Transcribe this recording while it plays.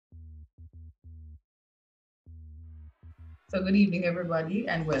So good evening, everybody,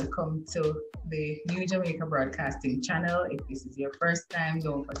 and welcome to the New Jamaica Broadcasting Channel. If this is your first time,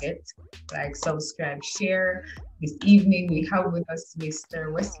 don't forget, like, subscribe, share. This evening, we have with us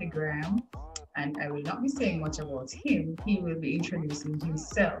Mr. Wesley Graham, and I will not be saying much about him. He will be introducing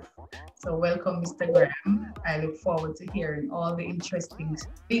himself. So welcome, Mr. Graham. I look forward to hearing all the interesting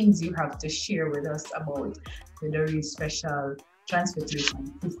things you have to share with us about the Doreen Special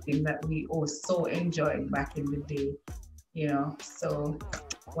Transportation System that we all so enjoyed back in the day. So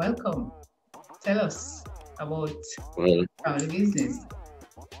welcome. Tell us about Well, family business.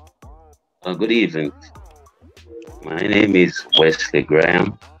 good evening. My name is Wesley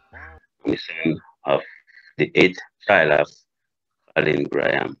Graham. I'm the son of the eighth child of Colin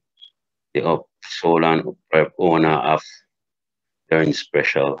Graham, the sole and owner of Doreen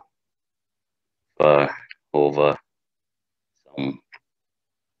Special for over some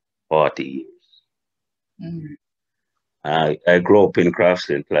 40 years. Mm. I grew up in Crofts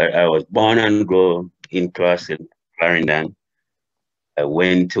Hill. I was born and grew in Crofts Hill, Clarendon. I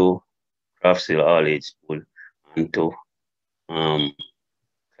went to Crofts Hill All Age School and to um,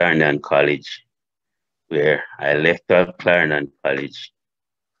 Clarendon College, where I left Clarendon College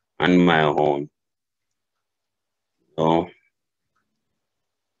on my own, you know,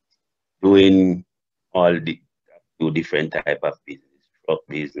 doing all the two different type of business, truck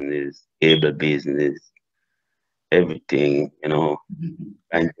business, cable business, everything, and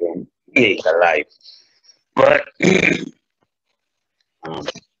then make a life. But um,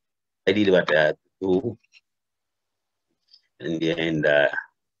 I did what I had to do. In the end, at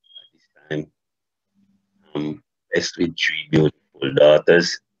this time, I'm blessed with three beautiful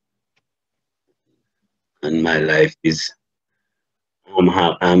daughters, and my life is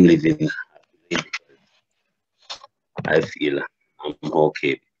I'm living happily because I feel I'm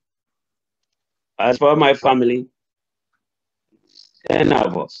okay. As for my family, 10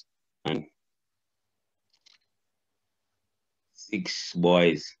 of us and six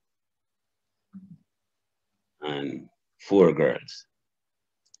boys and four girls,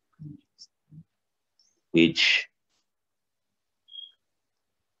 which,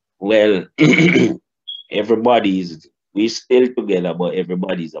 well, everybody's, we still together, but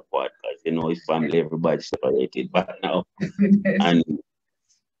everybody's apart because, it's family, everybody's separated but now. And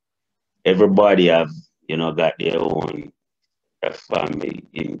everybody have, got their own family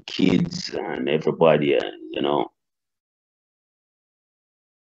and kids and everybody,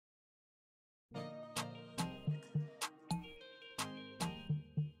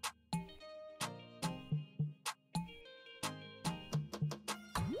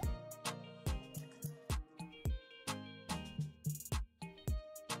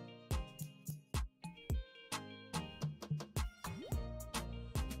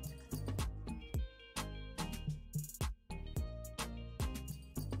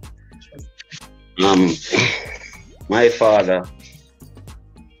 um, my father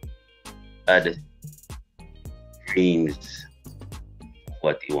had dreams of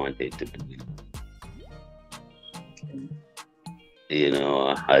what he wanted to do,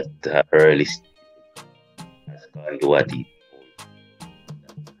 at the early stage, as compared to what he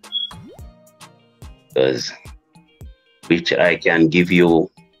does, which I can give you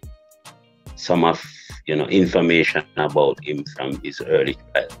some of, information about him from his early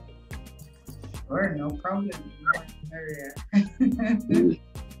childhood. Sure, no problem.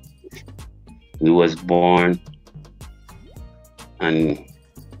 He was born in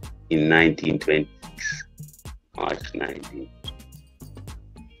 1926, March 19,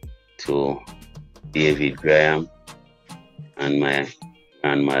 to David Graham and my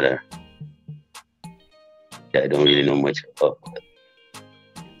grandmother. I don't really know much about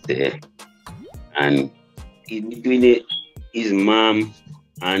there. And in between his mom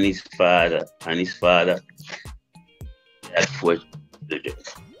and his father, he had four children.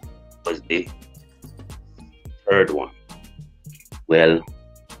 Was the third one. Well,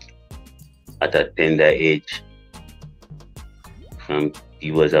 at a tender age,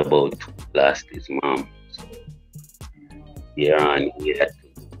 he was about to last his mom. So here on, he had to.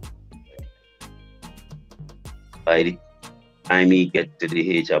 By the time he get to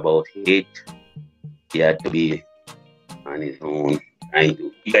the age about 8, he had to be on his own, trying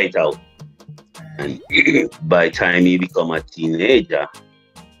to figure it out. And by the time he become a teenager,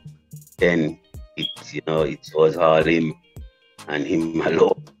 then it was all him and him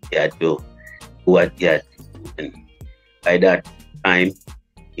alone. He had to do what he had to do. And by that time,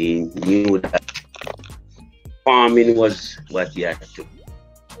 he knew that farming was what he had to do.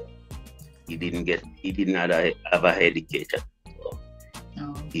 He didn't have a education. So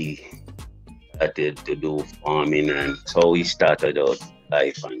he started to do farming, and so he started out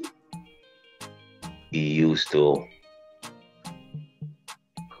life, and he used to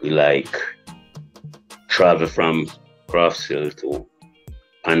like travel from Crofts Hill to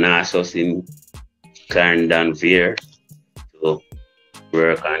Panassus in Clarendon to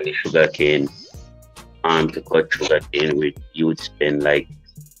work on the sugarcane to cut sugarcane, which you would spend like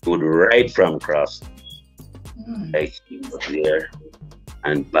good right from Crofts, like there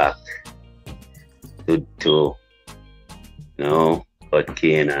and back to you know, cut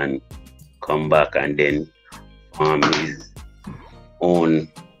cane and come back and then farm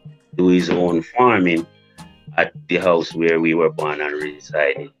do his own farming at the house where we were born and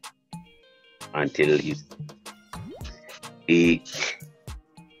resided until he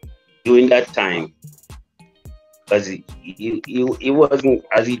during that time, because he wasn't,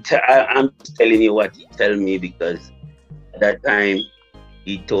 as I'm telling you what he told me, because at that time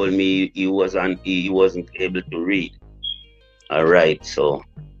he told me he wasn't able to read or write. So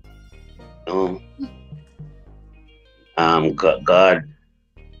God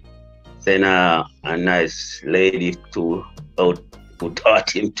sent a nice lady who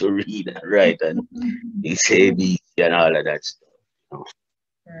taught him to read and write, and he said and all of that stuff.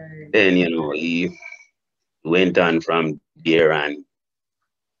 Right. Then he went on from there and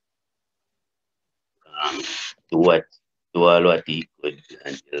do all what he could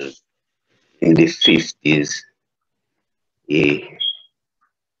until in the 50s he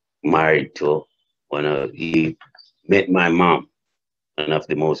married to he met my mom, one of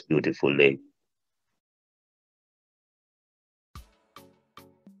the most beautiful ladies.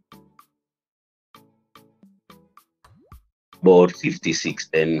 About 56,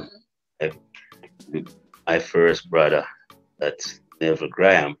 then my first brother, that's Wesley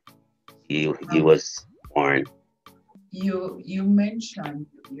Graham, he was born. You mentioned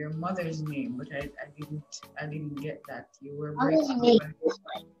your mother's name, but I didn't get that. You were breaking.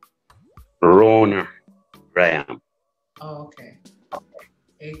 Rona Graham. Oh, okay.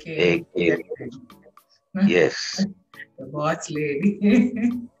 AKA. Yes. The boss lady.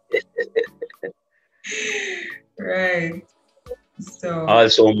 Right. So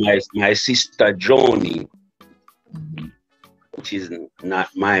also my sister Joni, which is not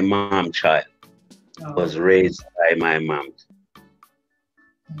my mom's child, was raised by my mom.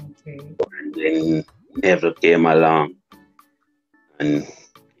 Okay. And then never came along. And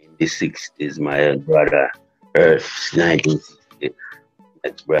in the 60s, my brother, 1960,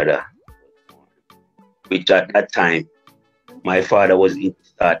 my brother, which at that time, my father was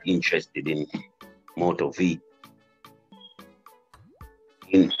interested in motor vehicle.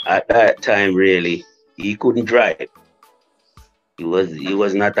 At that time, really, he couldn't drive. He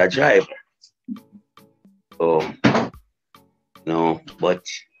was not a driver. So, but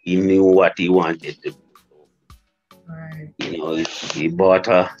he knew what he wanted to do. Right. He bought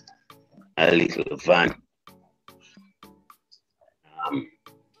a little van.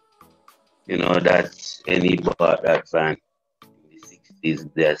 And he bought that van in the 60s.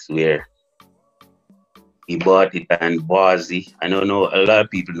 That's where he bought it, and Bozy, I don't know, a lot of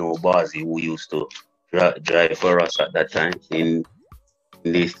people know Bozy, who used to drive for us at that time in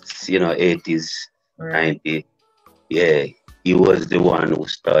the 80s, Right. 90s. Yeah, he was the one who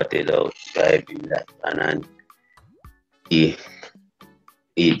started out driving that van, and he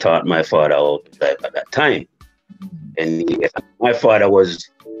taught my father how to drive at that time. And my father was,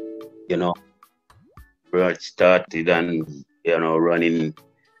 started and, running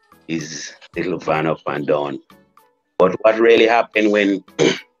his little van up and down. But what really happened when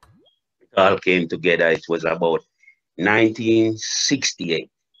it all came together, it was about 1968,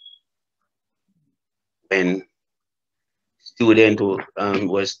 when student who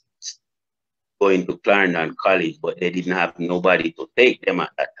was going to Clarendon College, but they didn't have nobody to take them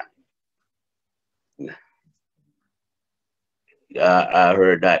at that time. I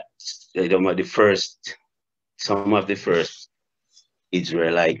heard that some of the first kids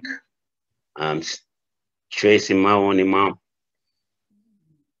were like Tracy Mahoney mom,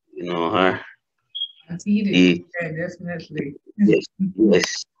 her. Yeah, definitely. Yes,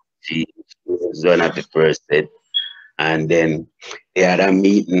 she was one of the first. And then they had a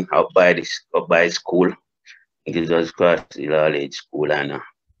meeting up by school. I think it was Crofts Hill school, and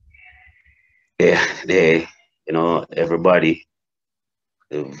they everybody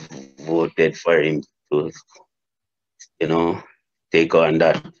voted for him to take on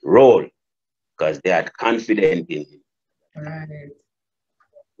that role, because they had confidence in him. Right.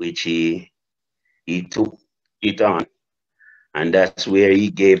 Which he took it on, and that's where he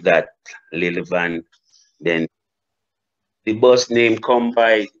gave that little van. Then the bus name come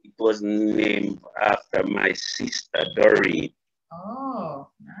by, was named after my sister Doreen. Oh,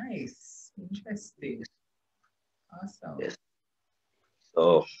 nice. Interesting. Awesome. Yes.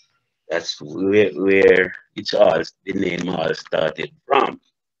 So that's where it's all, the name all started from.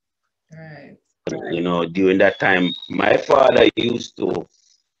 Right. You know, during that time, my father used to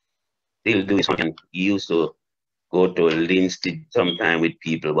still do something. He used to go to Linstead sometime with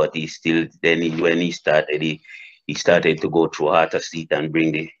people, but he still, then when he started to go through Harter Seat and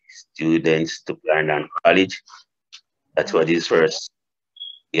bring the students to Clarendon College. That's what his first,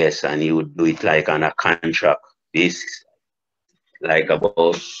 yes, and he would do it like on a contract basis. Like about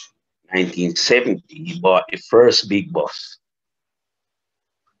 1970, he bought the first big bus.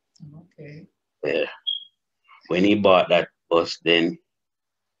 Okay. Yeah. When he bought that bus, then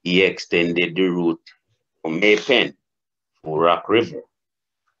he extended the route from Maypen to Rock River.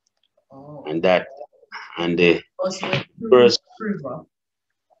 Oh. And that, and the Also, first, river.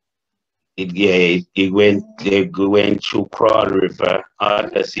 they went through Crawl River,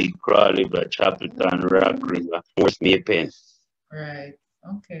 Harter Seat, Crawl River, Chapelton, Rock River, West Maypen. Right.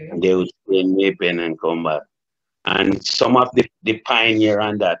 Okay. And they would stay in Maypen and come back. And some of the pioneer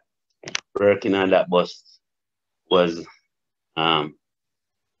on that, working on that bus, was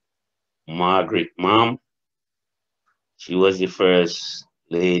Margaret Mom. She was the first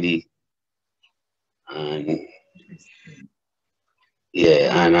lady, and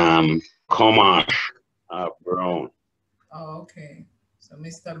yeah, and Comash Brown. Oh, okay. So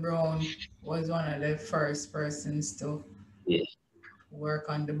Mr. Brown was one of the first persons to work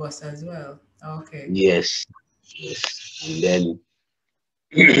on the bus as well. Okay. Yes, yes. And then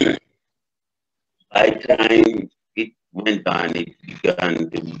by the time it went on, it began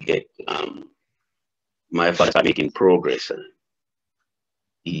to get my father started making progress.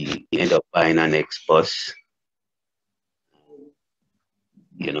 He ended up buying an ex-bus.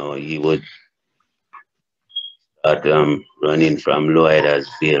 You know, he would start running from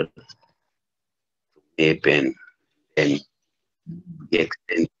Lloydersville to Maypen, and he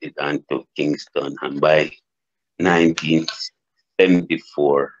extended onto Kingston. And by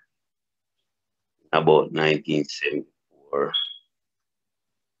 1974, about 1974,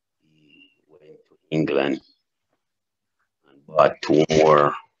 he went to England and bought two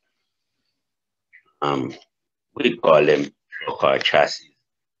more, we call them truck chassis,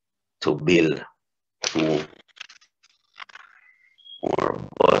 to build two more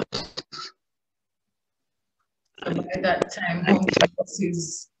buses. So by that time, how many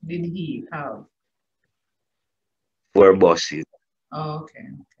buses did he have? 4 buses. Oh, okay.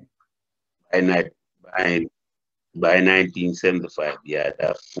 By 1975, he had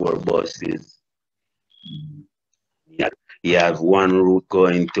 4 buses. He had one route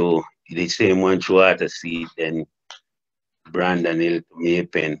going to the same one through Harter Seat, then Brandon Hill to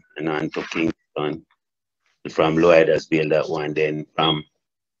Maypen, and on to Kingston. From Lloydersville, that one, then from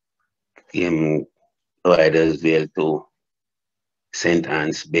Lloydersville to St.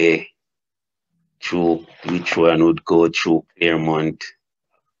 Anne's Bay, through which one would go through Claremont,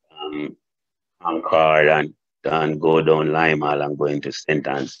 Concord, and go down Limeall and going to St.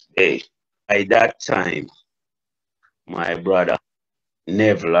 Anne's Bay. By that time, my brother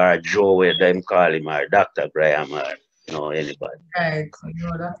Neville or Joe, where them call him, or Dr. Graham, or anybody. Right, you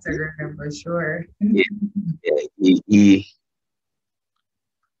know Dr. Graham for sure.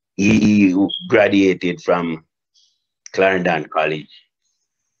 He graduated from Clarendon College,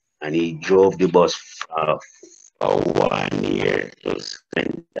 and he drove the bus for 1 year to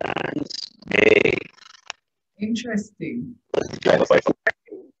St. Anne's Bay. Interesting.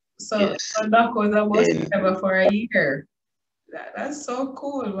 So, yes. so that was a bus driver for a year. That's so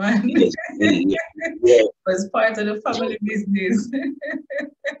cool, man. Yes. It was part of the family business.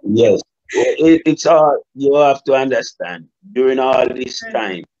 Yes. It's all, you have to understand, during all this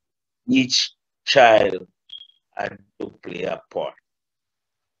time, each child had to play a part.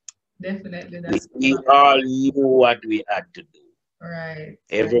 Definitely. We all knew what we had to do. Right.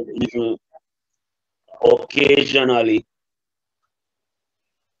 Even occasionally,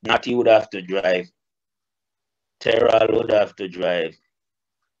 Natty would have to drive. Terrell would have to drive.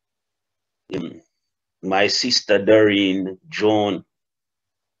 My sister Doreen, Joan,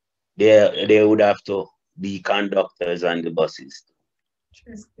 they would have to be conductors on the buses.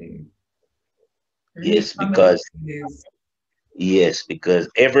 Interesting. Yes, because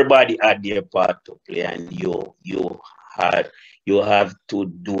everybody had their part to play, and you have to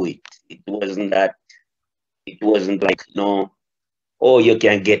do it. It wasn't like, no, oh, you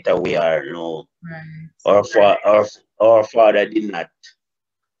can get away, or no. Right. Our father did not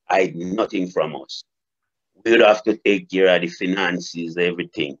hide nothing from us. We would have to take care of the finances,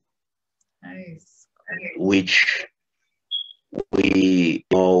 everything. Nice. which we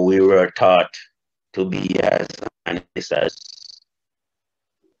were taught to be as honest as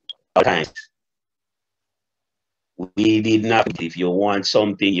all times. We did not. If you want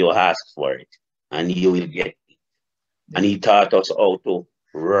something, you ask for it, and you will get it. And he taught us how to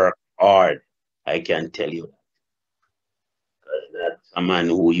work hard. I can tell you that. That's a man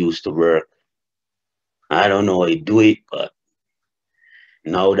who used to work. I don't know how he do it, but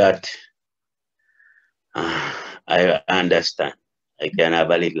now that I understand, I can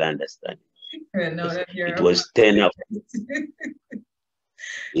have a little understanding. Now that It was 10 of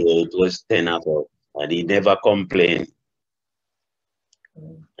yeah, it was 10 of us, and he never complained.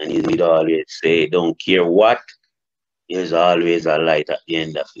 And he would always say, "Don't care what, there's always a light at the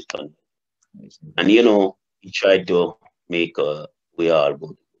end of the tunnel." And he tried to make we all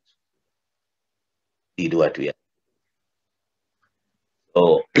good. Did what we had.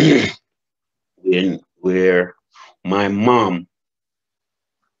 So where my mom,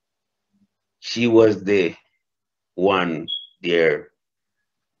 she was the one there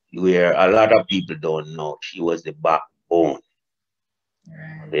where a lot of people don't know. She was the backbone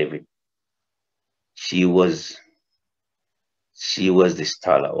of everything. She was the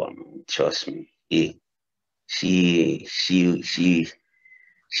stellar woman. Trust me. She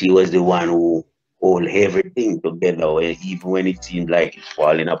was the one who hold everything together, even when it seemed like it's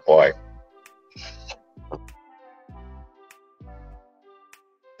falling apart.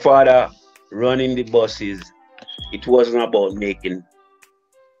 Father running the buses, it wasn't about making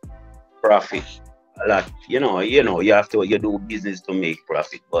profit a lot. You do business to make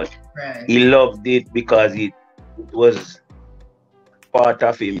profit, but he loved it because it was part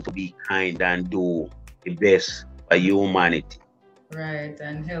of him to be kind and do the best for humanity. Right,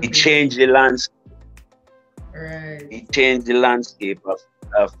 and help. It changed the landscape. Right. It changed the landscape of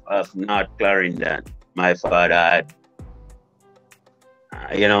North Clarendon. My father had,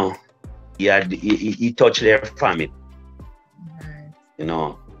 he touched their family.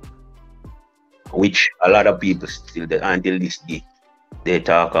 Right. Which a lot of people still, until this day, they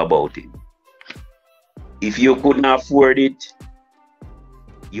talk about it. If you couldn't afford it,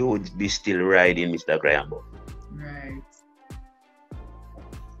 you would be still riding Mr. Graham. Right.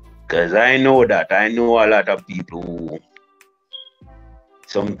 Because I know a lot of people who,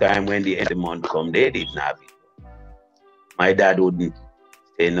 sometime when the end of the month come, they didn't have it. My dad wouldn't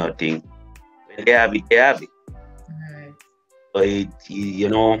say nothing. When they have it, they have it. Right. But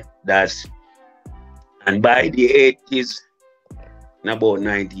that's, and by the 80s, in about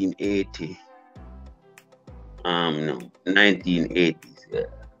 1980, 1980s,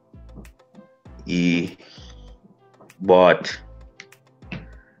 he bought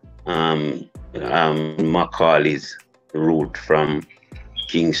Macaulay's route from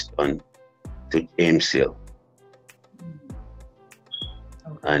Kingston to James Hill.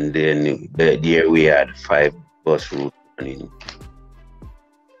 Okay. And then there we had 5 bus routes running.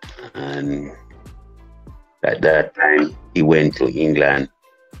 And at that time, he went to England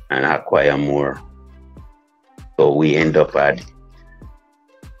and acquired more. So we end up at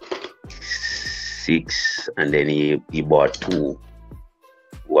 6, and then he bought 2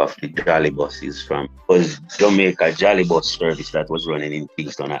 of the Jolly buses from, was Jamaica Jolly Bus service that was running in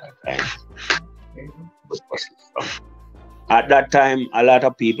Kingston at that time. At that time, a lot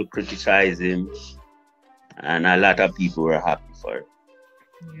of people criticized him, and a lot of people were happy for it.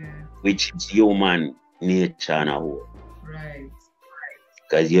 Yeah. Which is human nature and a whole. Right.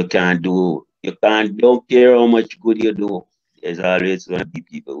 Because don't care how much good you do. There's always going to be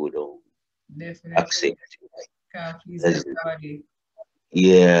people who don't accept you. Can't please everybody.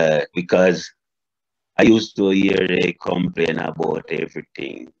 Yeah, because I used to hear they complain about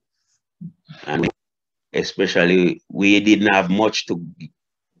everything. And especially, we didn't have much to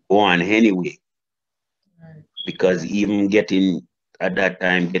go on anyway. Right. Because even at that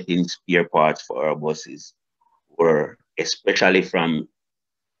time, getting spare parts for our buses were, especially during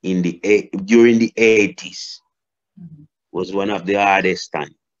the 80s, was one of the hardest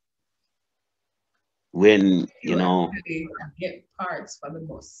times. When get parts for the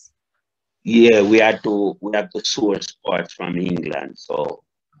bus. Yeah, we had to source parts from England. So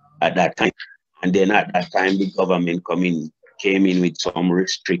at that time, and then at that time, the government came in with some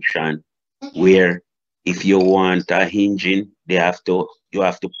restriction where if you want a engine, you have to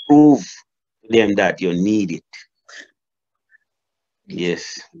prove to them that you need it.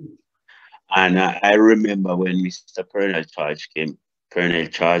 Yes. And I remember when Mr. Colonel Charge came, Colonel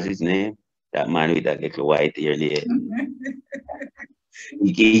Charge's name, that man with that little white hair in the head.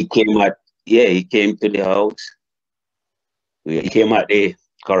 He came to the house. He came at the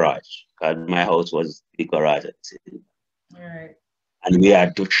garage because my house was the garage. Right. And we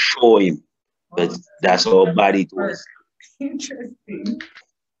had to show him, because that's how bad it was. Interesting.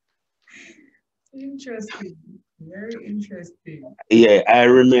 Interesting. Very interesting. Yeah, I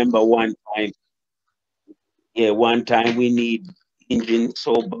remember one time. Yeah, one time we need engine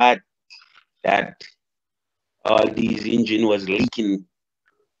so bad that all these engine was leaking.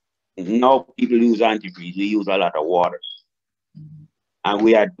 Now people use antifreeze. We use a lot of water, and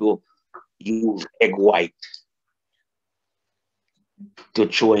we had to use egg white to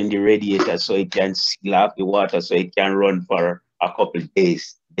throw in the radiator so it can seal off the water, so it can run for a couple of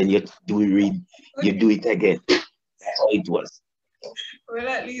days. Then you do it again. That's how it was. Well,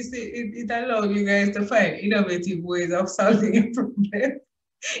 at least it allowed you guys to find innovative ways of solving a problem,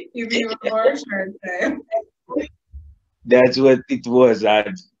 even for a short time. That's what it was.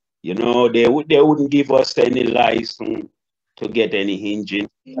 And they wouldn't give us any license to get any engine.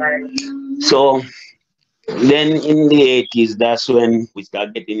 So then in the 80s, that's when we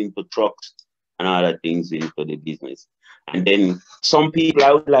start getting into trucks and other things into the business. And then some people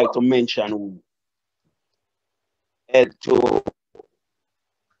I would like to mention who helped to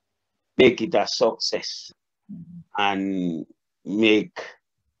make it a success and make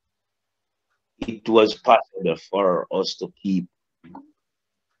it was possible for us to keep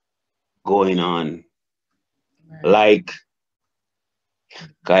going on. Right.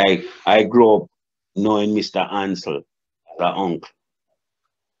 Like I grew up knowing Mr. Ansel as an uncle.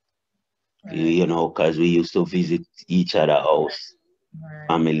 Right. Because we used to visit each other's house, right.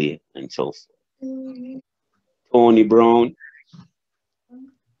 Family, and so forth. Tony Brown,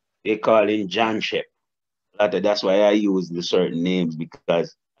 they call him John Shep. That's why I use the certain names,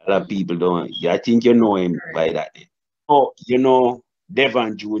 because a lot of people don't. I think you know him by that name. Oh,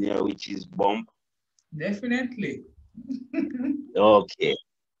 Devon Jr., which is Bump. Definitely. Okay.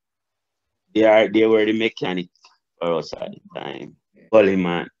 They were the mechanic for us at the time. Holy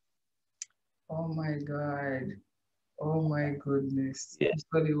man. Oh my God. Oh my goodness. Yeah.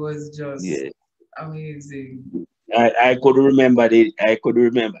 But it was just amazing. I remember the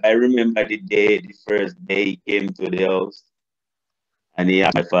day, the first day he came to the house, and he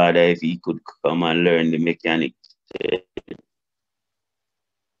asked my father if he could come and learn the mechanic.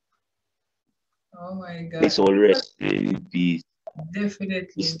 Oh my God. It's all rest in peace.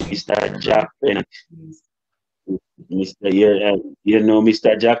 Definitely. Mr. Jack Pennant. Mr.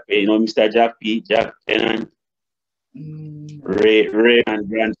 Jack, Mr. Jack Pennant. Ray and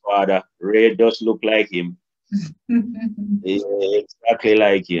grandfather. Ray does look like him. Exactly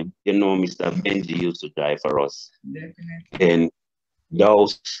like him. Mr. Benji used to drive for us. Definitely. And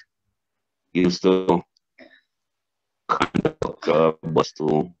those used to conduct bus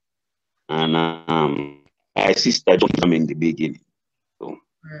too. And my sister joined them in the beginning. So,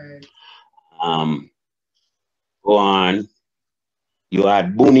 right. Go on. You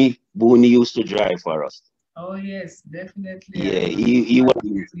had Booney. Booney used to drive for us. Oh yes, definitely. Yeah,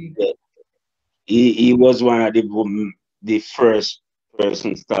 he was one of the first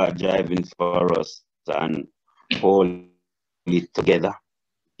person start driving for us and hold it together.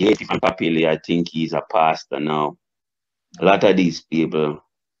 Yeah, and Papili, I think he's a pastor now. A lot of these people,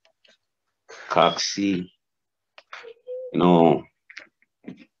 Coxie,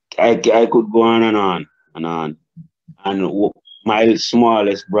 I could go on and on and on. And my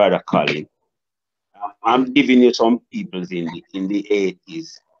smallest brother, Colin, I'm giving you some people in the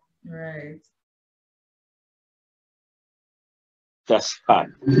 80s. Right. Mr. Scott.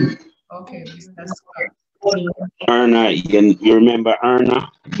 Okay, Mr. Scott. Erna, you remember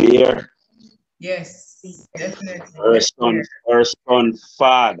Erna Bear? Yes, definitely. Her son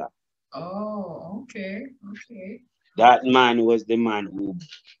father. Oh, okay, okay. That man was the man who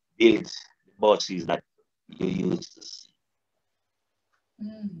built the buses that you used to see.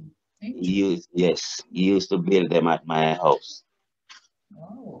 He used to build them at my house.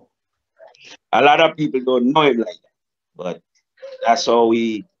 Wow. A lot of people don't know him like that, but that's how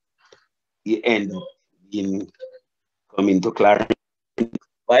he ended up coming to Clarendon.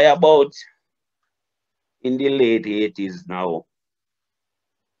 By about in the late 80s now,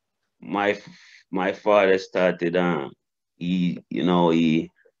 my father started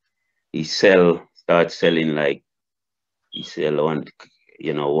start selling, like he sell one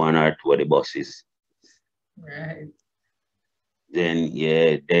or two of the buses. Right. Then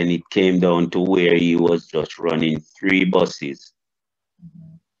it came down to where he was just running 3 buses.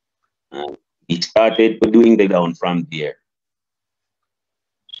 He started doing the down from there.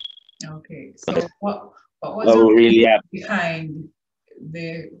 Okay, so what was really behind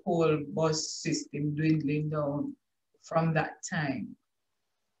the whole bus system dwindling down from that time?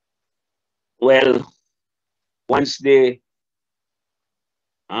 Well, once the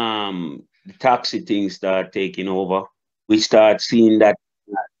taxi thing start taking over, we start seeing that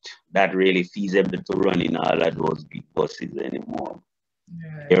really feasible to run in all of those big buses anymore.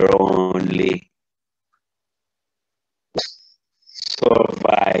 Right. They're only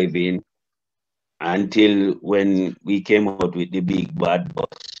surviving until when we came out with the big bad bus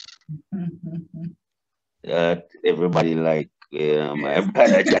that everybody like. My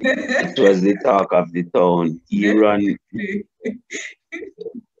brother, it was the talk of the town. He ran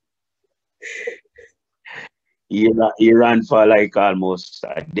for like almost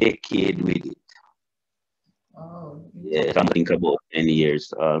a decade with it. Oh, Yeah, I think about 10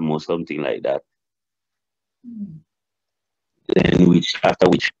 years, almost something like that. Then after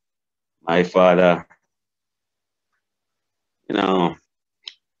which my father, you know,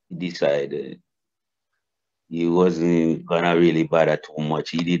 decided he wasn't gonna really bother too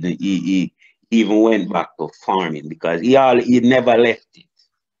much. He didn't. He even went back to farming because he never left it.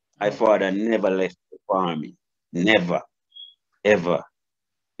 My father never left the farming, never, ever,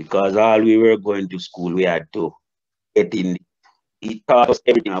 because all we were going to school, we had to get in. He taught us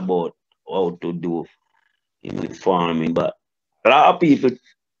everything about how to do farming, but a lot of people,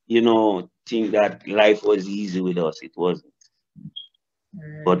 think that life was easy with us. It wasn't,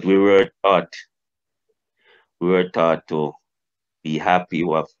 but we were taught to be happy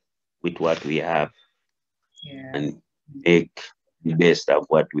with what we have and make the best of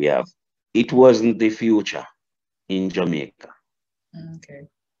what we have. It wasn't the future in Jamaica. Okay.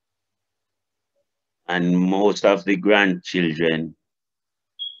 And most of the grandchildren,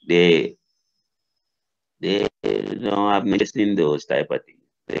 they don't have interest in those type of things.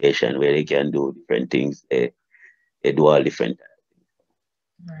 Where they can do different things. They do all different things.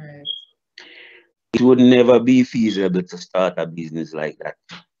 Right. It would never be feasible to start a business like that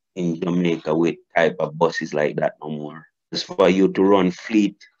in Jamaica with type of buses like that no more. As for you to run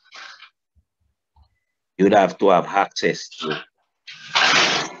fleet, you'd have to have access to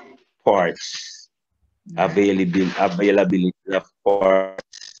parts, availability of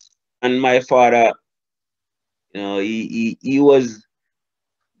parts. And my father, he was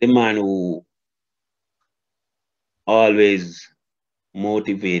the man who always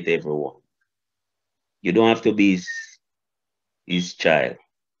motivate everyone. You don't have to be his child.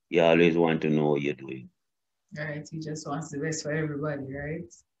 You always want to know what you're doing. Right. He just wants the best for everybody, right?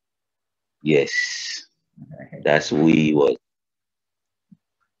 Yes. Right. That's who he was.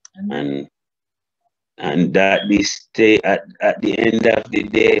 And that this stay at the end of the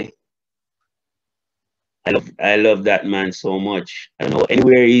day, I love that man so much. I know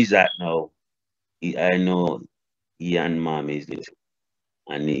anywhere he's at now, I know he and mom is living.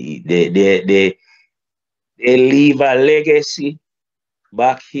 And they leave a legacy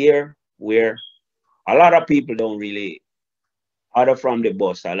back here where a lot of people don't really, other from the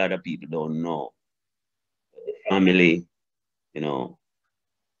bus, a lot of people don't know. The family, you know,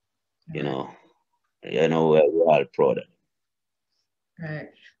 we're all proud of them. Right.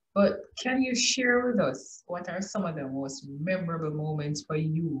 But can you share with us what are some of the most memorable moments for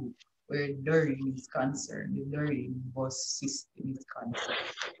you where Doreen is concerned, the Doreen bus system is concerned?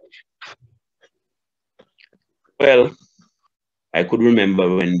 Well, I could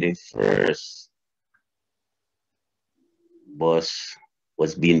remember when the first bus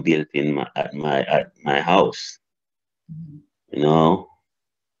was being built at my house.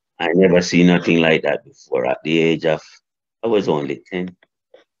 I never seen nothing like that before. At the age of, I was only 10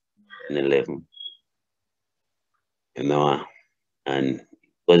 and 11, and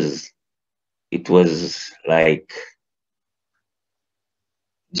it was like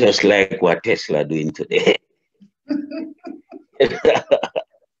just like what Tesla doing today.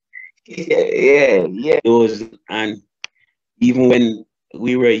 Yeah. Those, and even when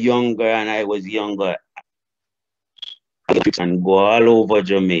we were younger and I was younger, and go all over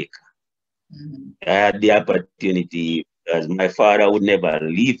Jamaica. I had the opportunity because my father would never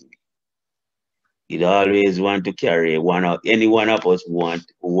leave me. He'd always want to carry any one of us who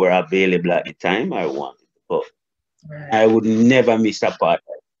were available at the time I wanted. But I would never miss a part.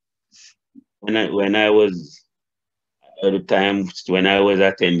 When I was at the time when I was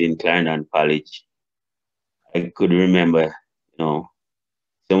attending Clarendon College, I could remember,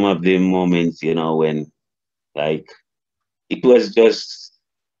 some of the moments, when like it was just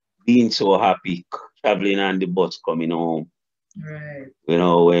being so happy traveling on the bus coming home. Right.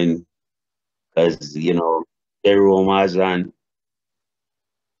 Because Jerome Hazan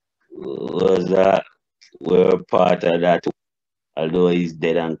were part of that, although he's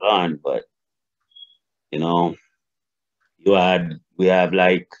dead and gone. But we have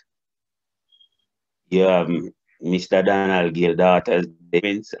like you have Mr. Donald Gill daughter's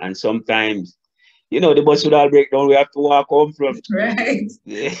payments, and sometimes, you know, the bus would all break down. We have to walk home from. Right.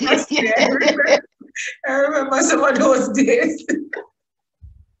 Yeah. Trust me, I remember some of those days.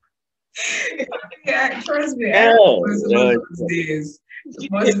 Yeah, trust me, I remember some of those days.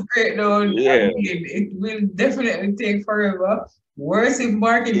 Bus breakdown, I Yeah. mean, it will definitely take forever. Worse if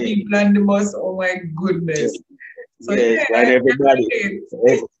market people on the bus, oh my goodness. So Yes, yeah, and I can relate.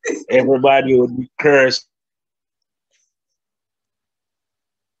 everybody would be cursing, and sometimes they curse.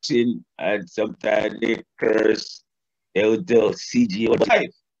 They would do CG all the time.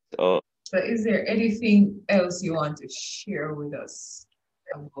 So So is there anything else you want to share with us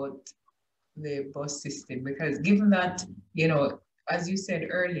about the bus system? Because given that, you know, as you said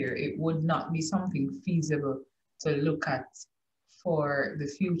earlier, it would not be something feasible to look at for the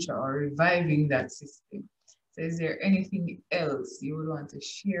future or reviving that system. So is there anything else you would want to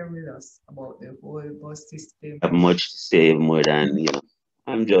share with us about the whole bus system? I have much to say more than, you know.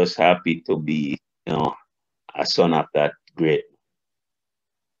 I'm just happy to be, you know, a son of that great.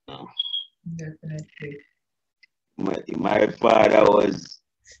 You know. Definitely. My father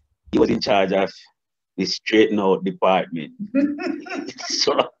he was in charge of the straighten out department.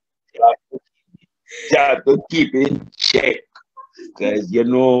 So you have to keep it in check. Because you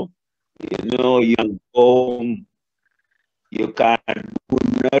can go home, you can't do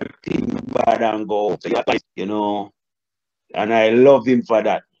nothing bad and go. So you know, and I love him for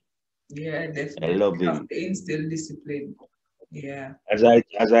that. Yeah, I definitely. love Have him. to instill discipline. Yeah. As I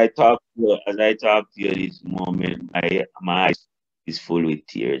talk to you this moment, my eyes is full with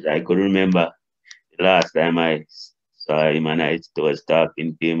tears. I could remember the last time I saw him and I was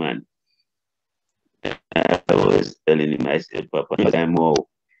talking to him and I was telling him, I said, Papa, time oh,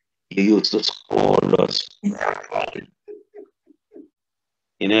 you used to scold us.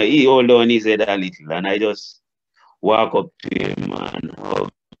 You know, he hold on his head a little and I just walk up to him and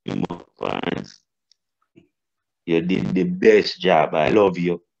hug him up and you did the best job. I love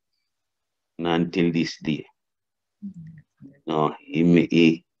you. And until this day. No, he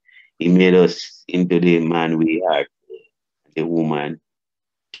made us into the man we are, the woman,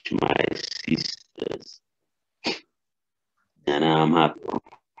 my sisters. And I'm happy,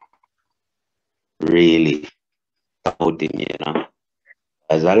 really about him, you know.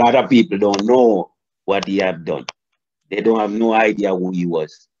 As a lot of people don't know what he have done. They don't have no idea who he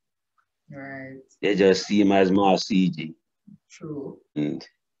was. Right. They just see him as more CG. True. And,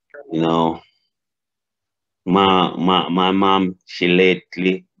 you know, my mom, she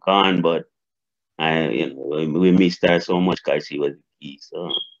lately gone, but we missed her so much because she was the key.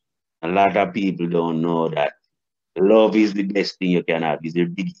 So a lot of people don't know that love is the best thing you can have. Is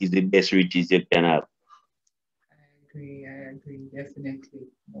the best riches you can have. I agree, definitely.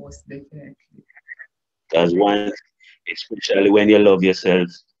 Most definitely. Because once, especially when you love yourself,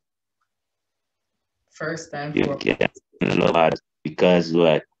 First time you for can love others. Because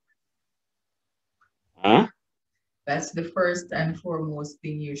what? Huh? that's the first and foremost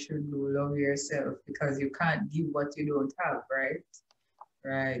thing you should do. Love yourself because you can't give what you don't have, right?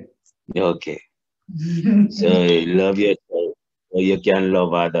 Right. Okay. So love yourself so you can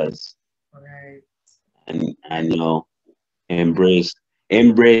love others. Right. And you know, embrace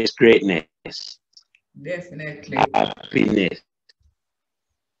greatness, Definitely. happiness.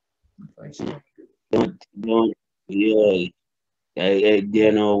 For sure. Don't yeah.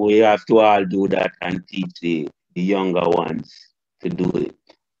 You know, we have to all do that and teach the younger ones to do it.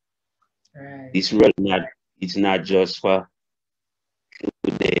 Right. This world it's not just for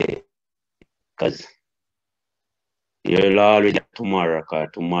today, because you'll always have tomorrow, because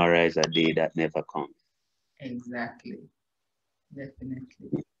tomorrow is a day that never comes. Exactly. Definitely.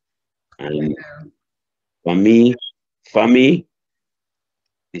 And Well, for me, for me,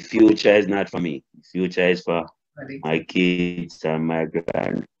 the future is not for me. The future is for but it my can. kids and my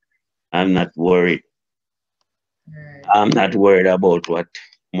grand. I'm not worried. Right. I'm not worried about what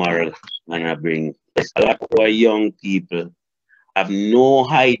tomorrow gonna bring. A lot of our young people have no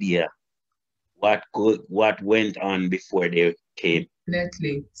idea what went on before they came.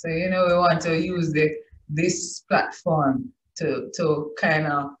 Definitely. So we want to use this platform to kind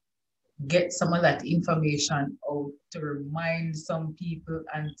of get some of that information out to remind some people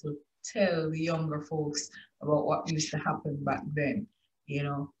and to tell the younger folks about what used to happen back then.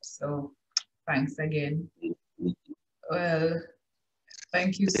 So thanks again. Well,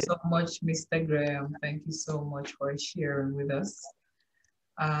 thank you so much, Mr. Graham. Thank you so much for sharing with us.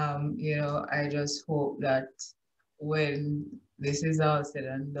 I just hope that when this is all said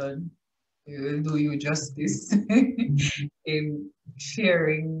and done, We will do you justice in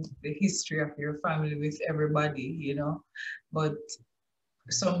sharing the history of your family with everybody, you know. But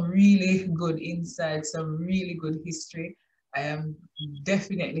some really good insights, some really good history. I am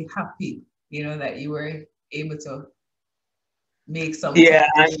definitely happy, you know, that you were able to make some Yeah,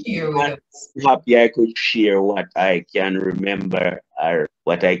 time to share with I'm us. happy I could share what I can remember or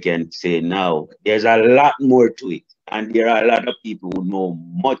what I can say now. There's a lot more to it, and there are a lot of people who know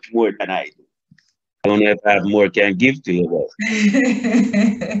much more than I do. I don't know if I have more can give to you, but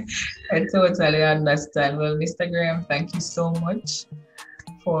I totally understand. Well, Mr. Graham, thank you so much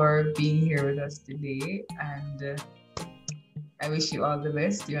for being here with us today. And I wish you all the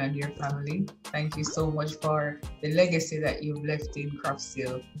best, you and your family. Thank you so much for the legacy that you've left in Crofts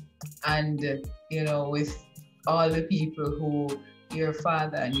Hill. And, you know, with all the people who your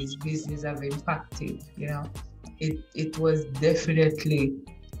father and his business have impacted, you know, it was definitely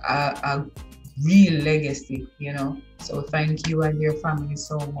a real legacy, you know. So thank you and your family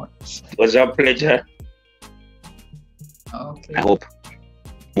so much. it was a pleasure. Okay. I hope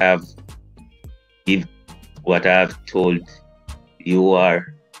I have give what I have told you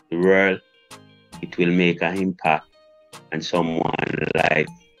or the world, it will make an impact on someone's life.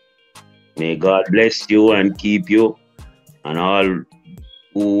 May God bless you and keep you, and all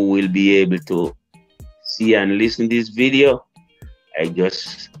who will be able to see and listen to this video. I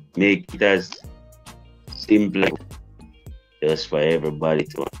just make it as simple just for everybody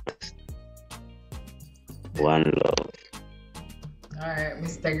to understand. One love. All right,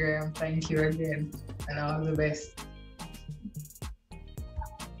 Mr. Graham, thank you again and all the best.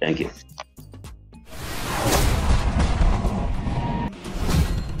 Thank you.